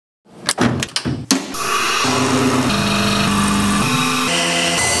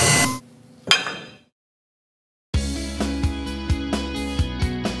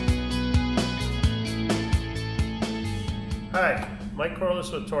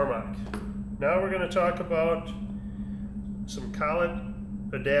Lewis with Tormach. Now we're going to talk about some collet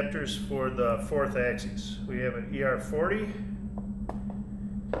adapters for the 4th axis. We have an ER40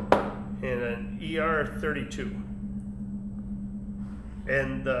 and an ER32.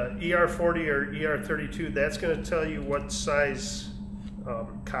 And the ER40 or ER32, that's going to tell you what size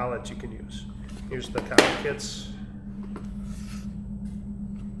collet you can use. Here's the collet kits.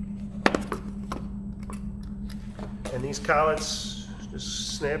 And these collets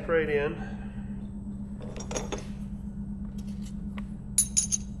just snap right in.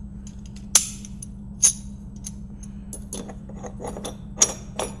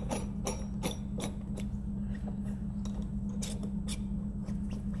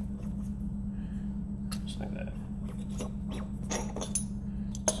 Just like that.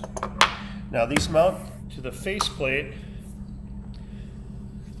 Now these mount to the faceplate.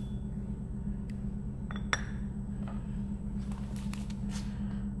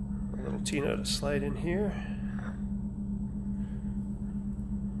 T-nut to slide in here,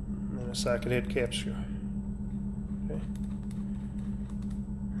 and then a socket head cap screw. Okay.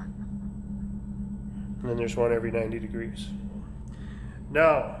 And then there's one every 90 degrees.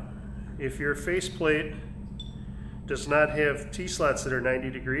 Now, if your faceplate does not have T-slots that are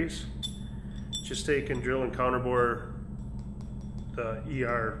 90 degrees, just take and drill and counterbore the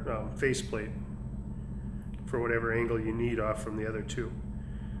ER faceplate for whatever angle you need off from the other two.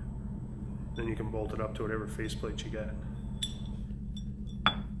 Then you can bolt it up to whatever faceplate you got.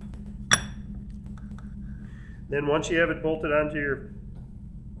 Then once you have it bolted onto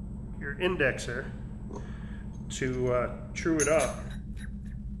your indexer, to true it up,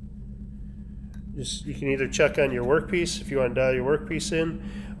 you can either chuck on your workpiece if you want to dial your workpiece in,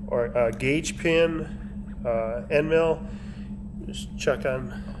 or a gauge pin, end mill, just chuck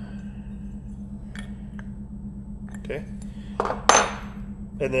on. Okay.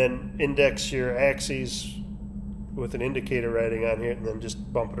 And then index your axes with an indicator writing on here, and then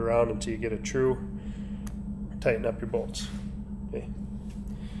just bump it around until you get a true. Tighten up your bolts. Okay.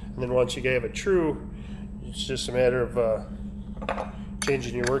 And then once you have a true, it's just a matter of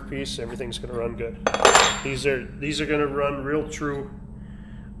changing your workpiece. Everything's going to run good. These are going to run real true.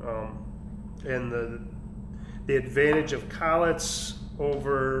 And the advantage of collets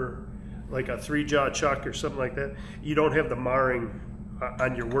over like a 3-jaw chuck or something like that, you don't have the marring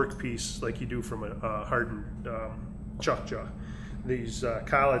on your workpiece like you do from a hardened chuck jaw. These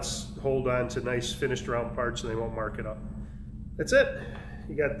collets hold on to nice finished round parts and they won't mark it up. That's it.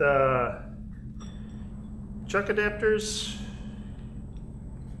 You got the chuck adapters,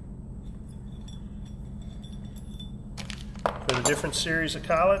 for the different series of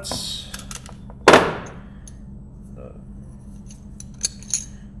collets. The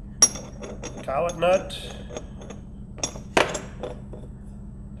collet nut.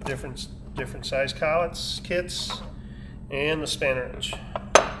 Different size collets, kits, and the spanner wrench.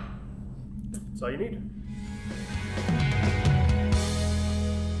 That's all you need.